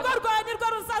akabona God. urugo rwawe nirwo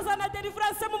ruzazana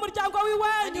deliverance mu muryango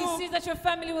w'iwanyu. And he sees that your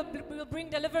family will bring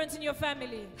deliverance in your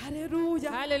family.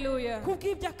 Hallelujah. Hallelujah.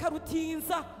 kubw'ibyo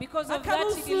akarutinza. Because of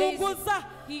that he delays it.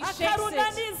 He shakes it.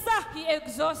 He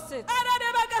exhausts it.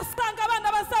 arareba agasanga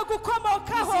abana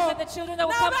bazagukomokaho. He sees that the children that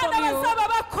will come from you bazaba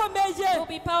bakomeye. will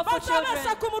be powerful children.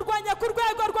 bazabasha kumurwanya ku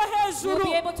rwego rwo hejuru.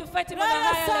 You'll be able to fight him on a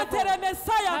higher level.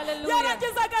 Hallelujah.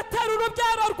 yarangiza agatera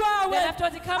urubyaro rwawe. Then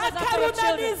afterwards he comes after your children.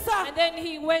 children. And then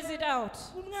he wears it out.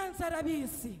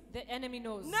 The enemy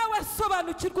knows. You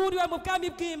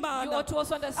ought to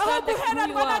also understand who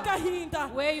you are.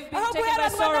 Where you've been taken by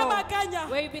sorrow.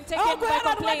 Where you've been taken by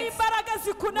complaints. Where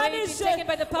you've been taken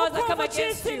by the powers that come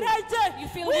against you. You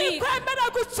feel weak.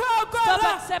 Stop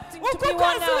accepting to be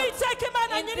worn out.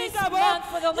 In this month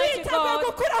for the Almighty God,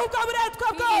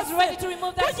 He is ready to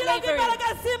remove that slavery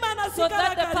so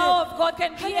that the power of God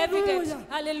can be evident.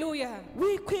 Hallelujah.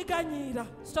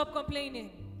 Stop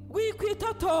complaining.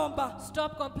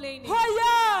 Stop complaining.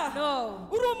 No.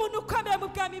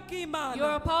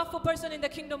 You're a powerful person in the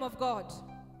kingdom of God.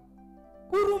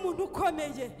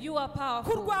 You are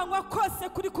powerful.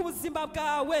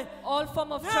 All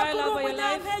form of trial over your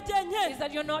life is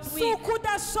that you're not weak.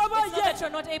 It's not that you're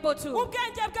not able to.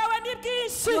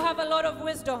 You have a lot of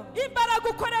wisdom. You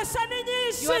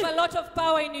have a lot of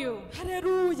power in you.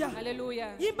 Hallelujah.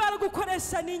 Hallelujah. The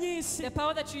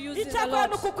power that you use is a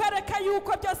lot. It's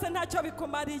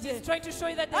trying to show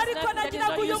you that there's nothing that is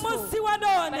not useful. But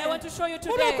I want to show you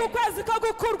today, in this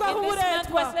month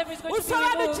where slavery is going to be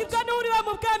removed, you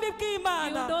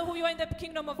know who you are in the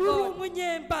kingdom of God.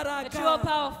 That you are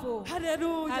powerful.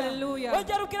 Hallelujah.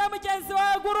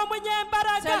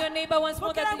 Tell your neighbor once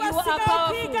more that you are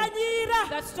powerful.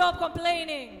 That stop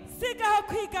complaining.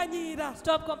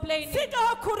 Stop complaining.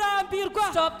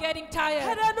 Stop getting tired.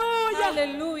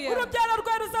 Hallelujah.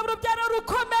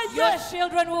 Your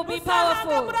children will be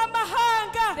powerful.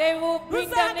 They will bring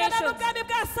down nations.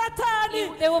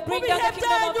 They will bring down the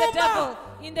kingdom of the devil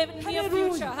in the near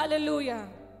future. Hallelujah.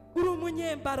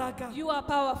 You are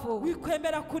powerful.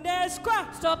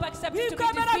 Stop accepting to be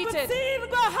defeated.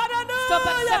 Stop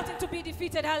accepting to be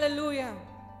defeated. Hallelujah.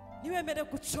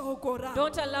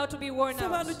 Don't allow to be worn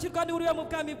out.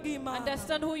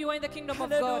 Understand who you are in the kingdom of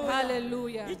God.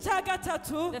 Hallelujah.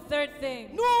 The third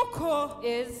thing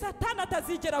is the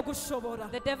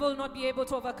devil will not be able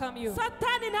to overcome you. The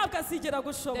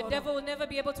devil will never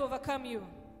be able to overcome you.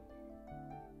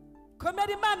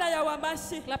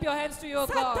 Clap your hands to your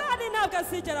God.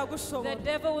 The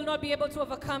devil will not be able to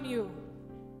overcome you.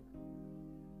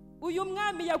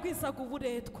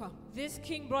 This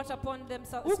king brought upon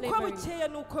themselves slavery.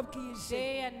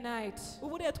 Day and night.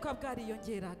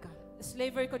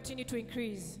 Slavery continued to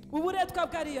increase.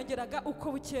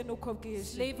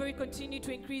 Slavery continued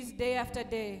to increase day after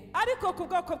day. But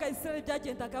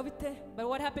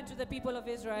what happened to the people of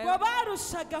Israel?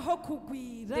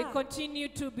 They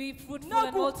continued to be fruitful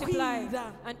and multiply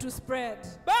and to spread.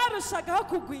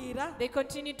 They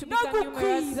continued to become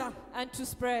numerous and to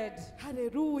spread.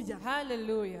 Hallelujah.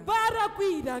 Hallelujah.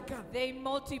 They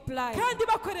multiplied. And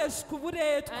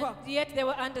yet they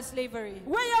were under slavery.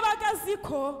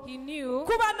 He knew to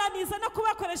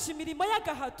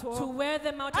wear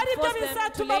them out and force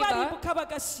them to labor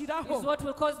is what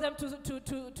will cause them to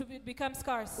become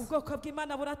scarce. The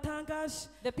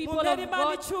people of God,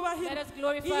 let us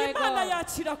glorify God.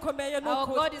 Our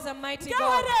God is a mighty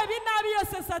God.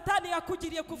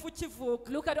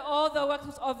 Look at all the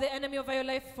works of the enemy over your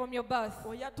life from your birth.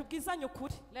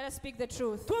 Let us speak the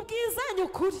truth.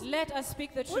 Let us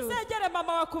speak the truth.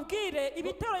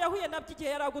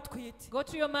 Go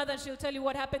to your mother and she'll tell you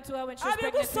what happened to her when she was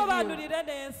pregnant with you.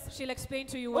 She'll explain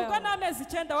to you well. The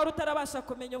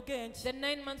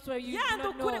 9 months where you did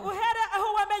not know.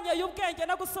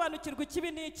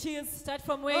 Start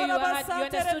from where you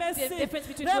understood the difference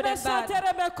between good and bad.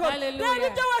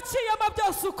 Hallelujah.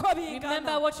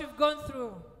 Remember what you've gone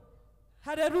through.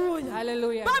 Hallelujah.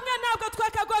 Hallelujah.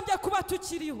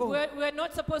 We're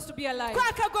not supposed to be alive. We're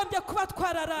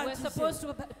supposed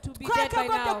to be dead by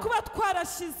now.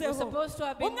 We're supposed to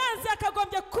have been. The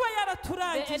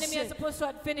enemy is supposed to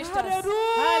have finished us.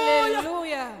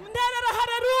 Hallelujah.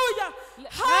 Hallelujah.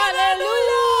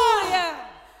 Hallelujah.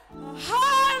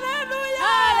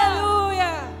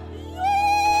 Hallelujah.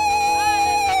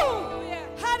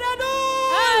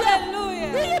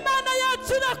 Hallelujah.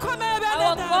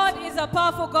 Our God is a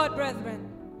powerful God, brethren.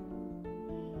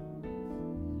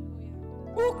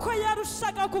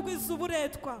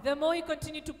 The more he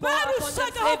continued to pour upon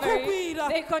them slavery,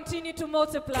 they continued to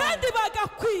multiply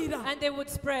and they would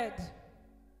spread.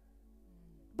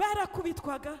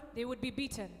 They would be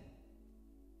beaten.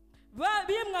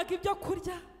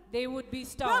 They would be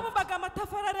starved.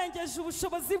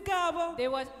 They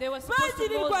were supposed to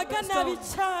mold the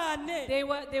stones. They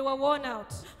were worn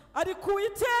out. But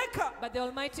the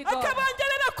Almighty God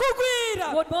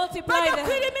would multiply them and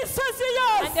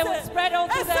they would spread out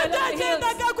to the hills.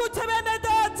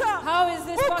 How is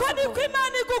this possible?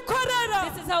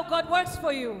 This is how God works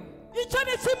for you.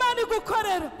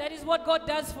 That is what God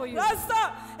does for you.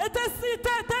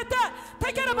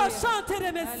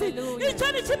 Hallelujah.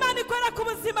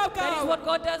 That is what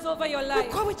God does over your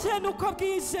life.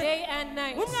 Day and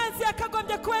night. The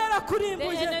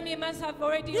enemy must have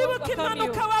already overcome you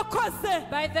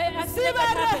by the accident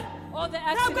that happened. All the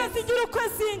accidents,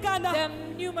 they're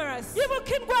numerous.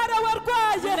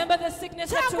 Remember the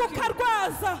sickness that took you,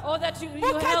 or that you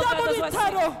held others were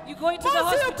sick. You go into the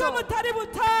hospital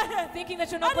thinking that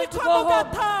you're not going to go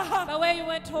home, but where you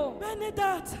went home.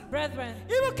 Brethren,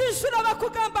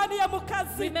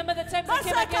 remember the times that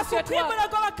came against you at work,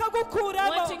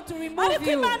 wanting to remove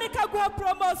you, but God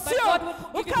will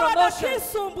give you promotion,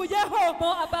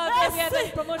 more above every other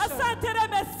promotion.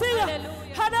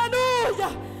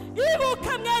 Hallelujah.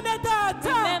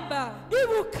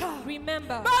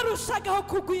 Remember.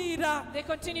 They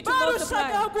continue to multiply.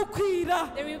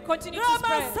 They will continue to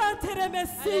spread.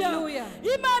 Hallelujah.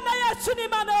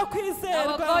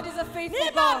 Our God is a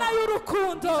faithful God.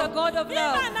 He's a God of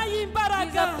love. He's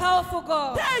a powerful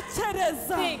God.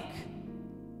 Think.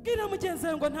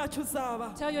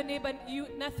 Tell your neighbor,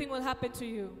 nothing will happen to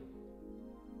you.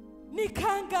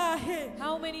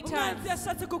 How many times the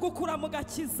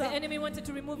enemy wanted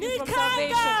to remove you from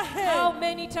salvation? How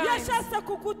many times he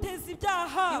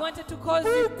wanted to cause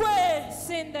you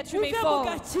sin that you may fall,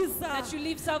 that you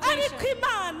leave salvation?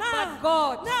 But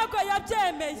God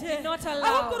did not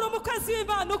allow.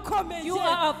 You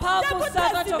are a powerful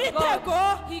servant of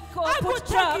God. He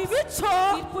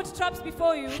put traps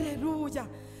before you. Hallelujah.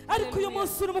 But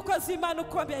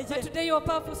today you are a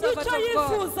powerful servant of God.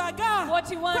 What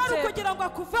he wanted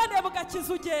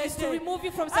is to remove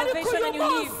you from salvation and you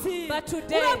leave. But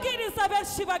today you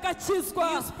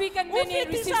speak and many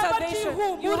receive salvation.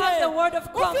 You have the word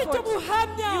of comfort. You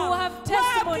have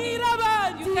testimony.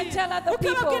 You can tell other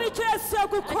people and tell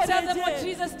them what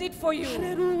Jesus did for you.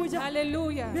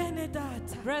 Hallelujah.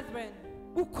 Brethren,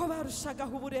 the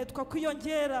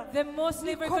more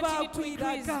slavery continues to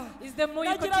increase is the more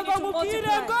you continue to multiply.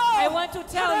 I want to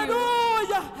tell you,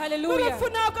 hallelujah,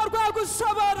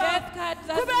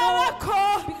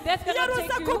 death cannot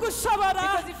take you, because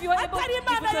if you are able,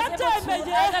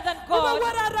 other than God,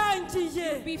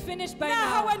 you'll be finished by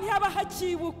now.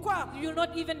 You will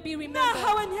not even be remembered,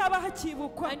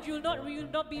 and you will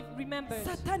not be remembered.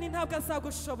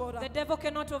 The devil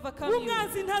cannot overcome you. The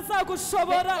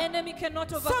enemy cannot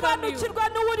overcome you.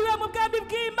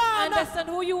 Understand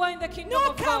who you are in the kingdom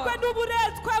of God.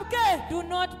 Do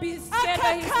not be scared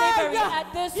by his slavery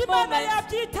at this moment.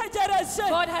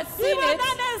 God has seen it, and I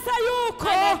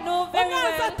know very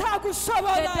well the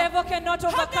devil cannot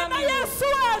overcome you.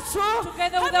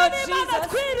 Together with our Jesus,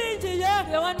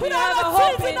 the one we have a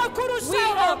hope in, we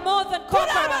are more than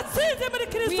conquerors.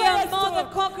 We are more than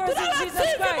conquerors in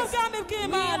Jesus Christ. We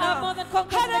are more than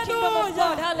conquerors in the kingdom of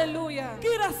God. Hallelujah.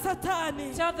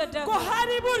 Tell the devil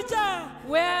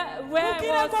where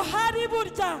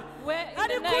in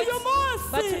the night,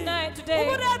 but today,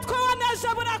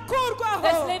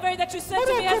 the slavery that you said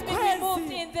to me has been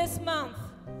removed in this month.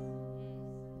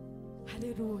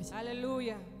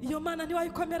 Hallelujah.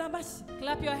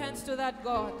 Clap your hands to that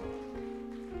God.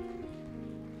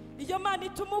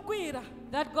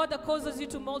 That God that causes you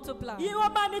to multiply.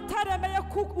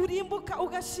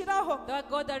 That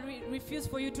God that refused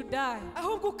for you to die.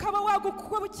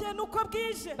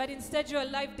 But instead you are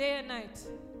alive day and night.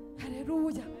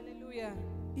 Hallelujah. Hallelujah.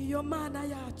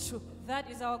 That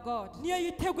is our God. He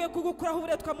is the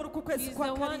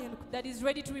one that is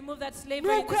ready to remove that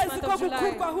slavery in this month of July.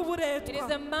 It is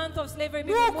the month of slavery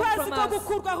being removed from us.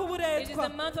 It is the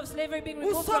month of slavery being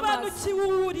removed from us.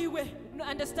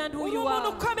 Understand who you are. You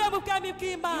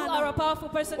are a powerful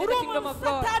person in the kingdom of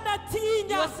God.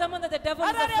 You are someone that the devil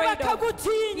is afraid of.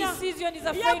 He sees you and is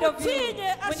afraid of you. When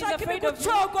he's afraid of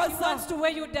you, he wants to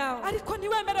weigh you down. But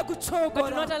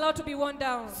you're not allowed to be worn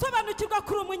down.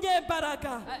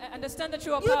 Understand that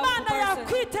you are a powerful person.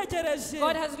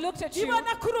 God has looked at you and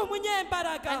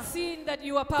seen that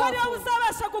you are powerful.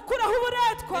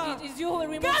 That it is you who will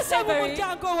remove slavery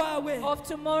of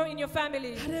tomorrow in your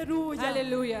family.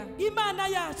 Hallelujah.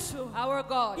 Our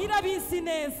God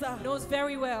knows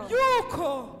very well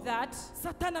that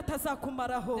the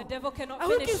devil cannot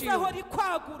finish you,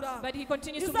 but he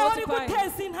continues to multiply and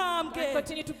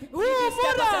continue to give you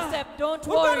step after step. Don't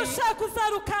worry.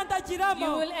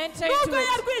 You will enter into it.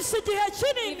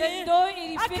 Even though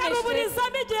he finished it,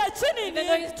 even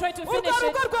though he's trying to finish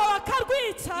it,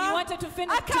 he wanted to destroy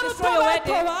your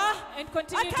wedding and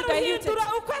continue to dilute it and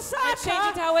change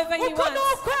it however he wants.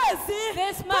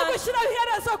 This month is the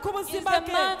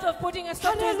month of putting a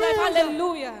stop to his life.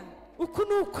 Hallelujah.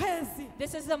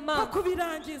 This is the month of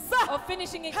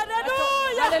finishing it.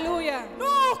 Hallelujah.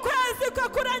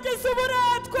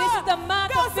 This is the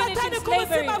month of finishing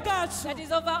slavery that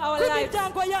is over our lives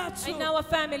and our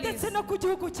families and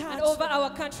over our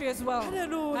country as well.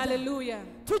 Hallelujah.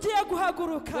 We're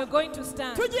going to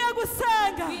stand.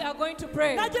 We are going to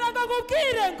pray. I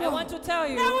want to tell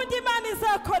you the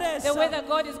way that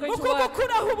God is going to work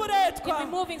in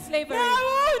removing slavery.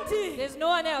 There's no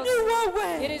one else.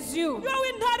 It is you. It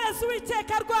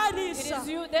is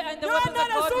you and the weapons that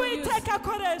God will use. You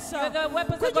are the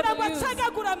weapons that God will use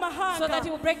so that He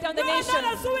will break down the nations.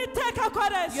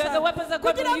 You are the weapons that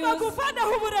God will use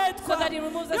so that He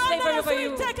removes the slavery over you.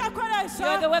 You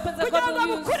are the weapons that God will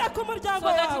use so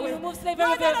that He removes slavery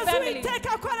over your family. You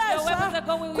are weapons that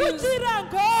God will use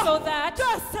so that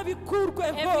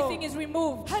everything is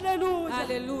removed.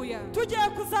 Hallelujah.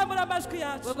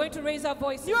 We're going to raise our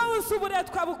voices. If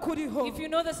you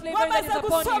know the slavery that is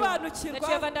upon you, that you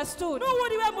have understood who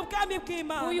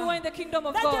you are in the kingdom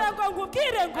of God, I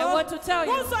want to tell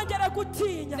you,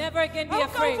 never again be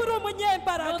afraid.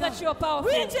 Know that you are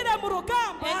powerful.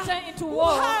 Enter into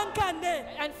war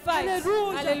and fight.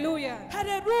 Hallelujah.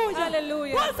 Hallelujah.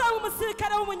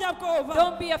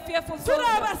 Don't be a fearful soldier.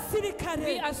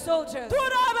 We are soldiers. We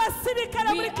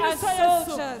are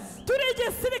soldiers.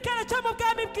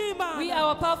 We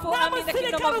are a powerful army in the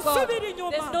kingdom of God.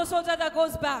 There's no soldier that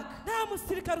goes back.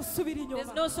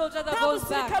 There's no soldier that goes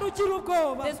back.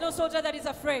 There's no soldier that is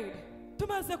afraid.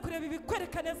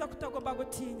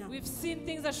 We've seen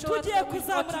things that show us that we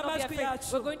ought to not be afraid.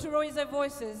 We're going to raise our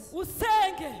voices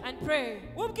and pray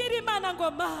and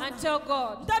tell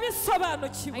God, I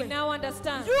now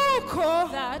understand that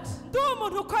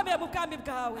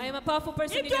I am a powerful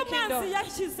person in your kingdom.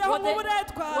 What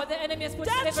the enemy has put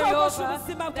slavery over,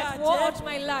 that wore out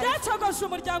my life, that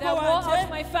wore out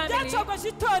my family,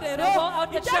 that wore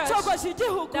out the church,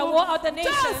 that wore out the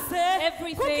nation,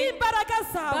 everything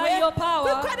by your power.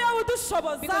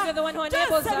 Because you're the one who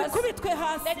enables us.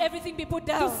 Let everything be put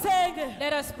down.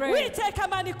 Let us pray.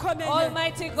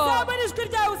 Almighty God, raise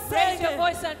your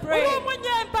voice and pray.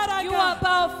 You are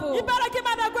powerful. The power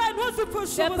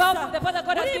that God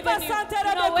has given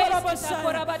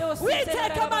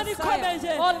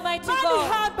you. Almighty God,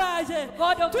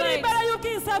 God of might,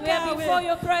 we are before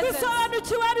your presence. We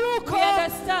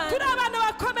understand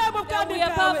that we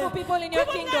are powerful people in your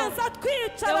kingdom. The one that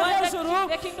keeps the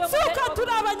kingdom.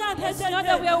 It's not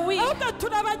that we are weak.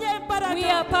 We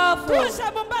are powerful.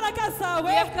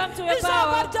 We have come to your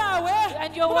power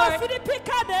and your word. In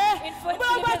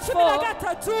Philippians 4, verse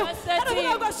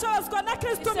 13, it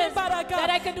says that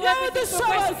I can do everything through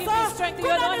Christ who gives me strength. You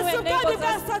are the one who enables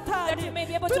us that we may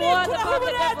be able to war the power of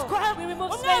the devil. We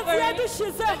remove slavery that the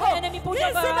enemy put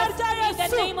over us in the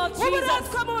name of Jesus. The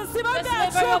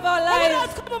slavery of our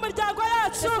lives, the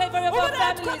slavery of our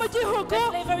families, the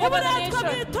slavery over the nation,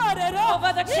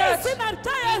 over the church, in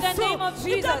the name of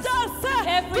Jesus.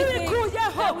 Everything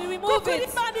that we remove it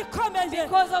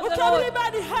because of the Lord,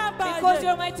 because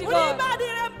you're mighty God.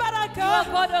 You are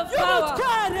God of power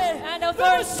and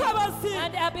authority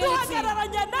and ability.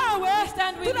 We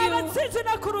stand with you. We are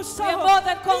more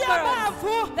than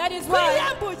conquerors. That is why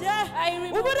we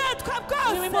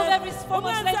remove every form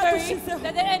of slavery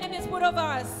that the enemy has put over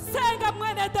us.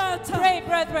 Pray,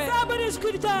 brethren.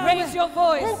 Raise your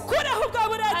voice and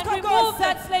remove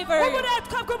that slavery.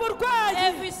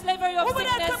 Every slavery of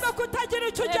sickness, every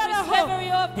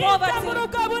slavery of poverty.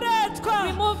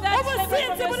 Remove that slavery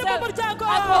from yourself.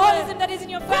 Alcoholism that is in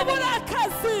your family.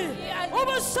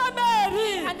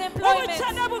 Unemployment,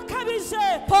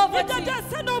 poverty.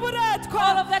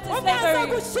 All of that is slavery that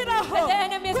the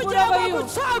enemy has put over you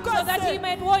so that he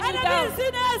might warn you down.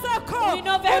 We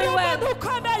know very well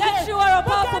that you are a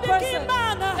powerful person,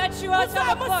 that you are a son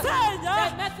of God,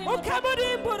 that nothing will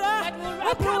that will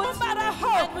uproot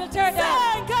and will tear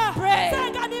down. Pray.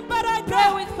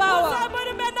 Pray with power.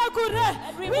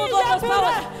 And remove all those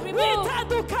powers. Remove.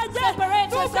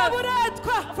 Separate yourself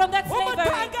from that slavery.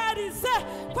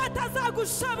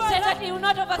 Say that he will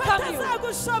not overcome you. He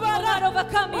will not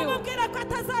overcome you. Tell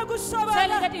him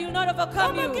that he will not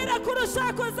overcome you. Tell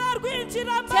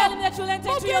him that you'll enter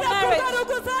into your marriage.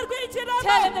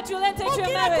 Tell him that you'll enter into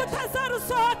your marriage. Tell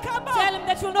him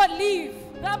that you'll not leave.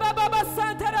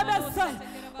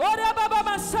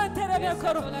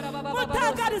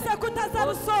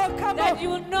 That you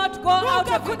will not go out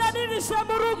of it,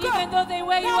 even though they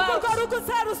wear you out.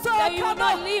 That you will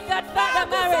not leave that marriage.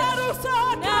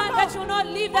 That you will not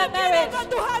leave that marriage.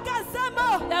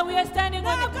 That we are standing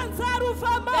on it.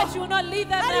 That you will not leave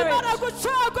that marriage.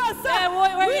 They are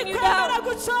wearing you down.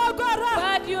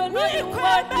 But you will not.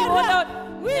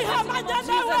 wihamanya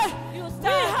nawe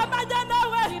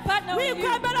partner with you.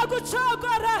 wikwemera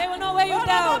gucogora They will not weigh you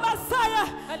down.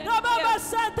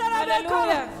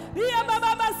 Hallelujah.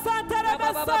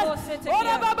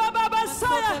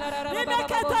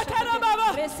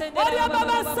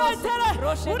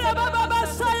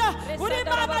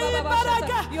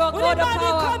 You are God of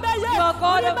power. You are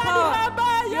God of power.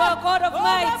 You are God of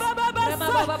might.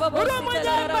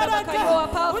 You are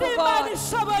powerful God.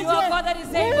 You are God that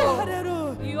is able.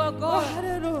 You are God.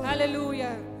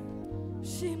 Hallelujah.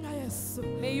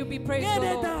 May you be praised, O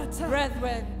Lord.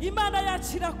 Brethren,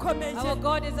 our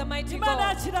God is a mighty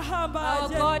God. Our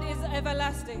God is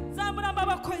everlasting.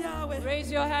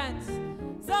 Raise your hands.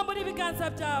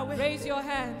 Raise your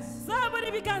hands.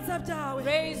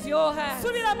 Raise your hands.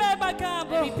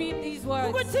 And repeat these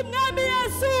words.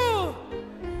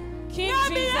 King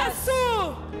Jesus.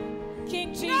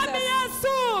 King Jesus.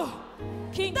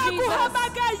 King Jesus.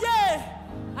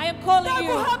 I am calling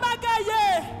you.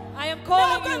 I am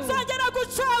calling you.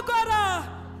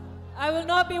 I will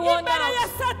not be worn out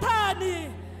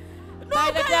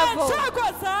by the devil.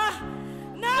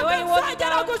 The way you want me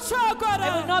down, I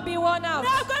will not be worn out.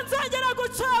 I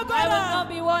will not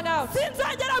be worn out.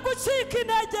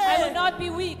 I will not be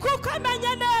weak.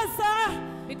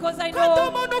 Because I know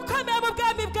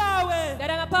that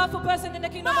I'm a powerful person in the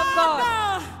kingdom of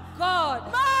God. God.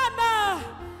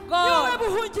 God.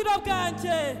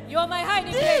 You are my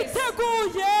hiding place.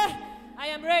 I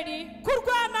am ready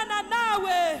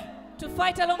to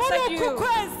fight alongside you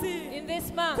in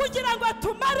this month. So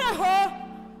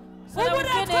that we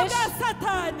finish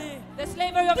the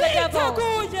slavery of the devil.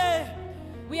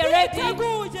 We are ready.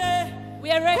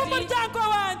 We are ready.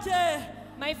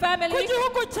 My family,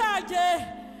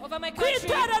 over my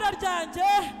country,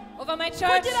 over my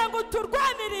church,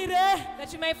 that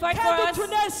you may fight for us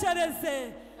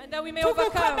and that we may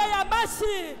overcome.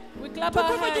 We clap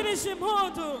our hands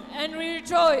and we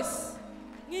rejoice.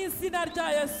 In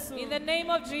the name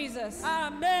of Jesus.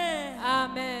 Amen.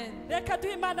 Amen. Let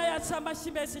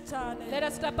Let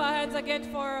us clap our hands again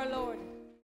for our Lord.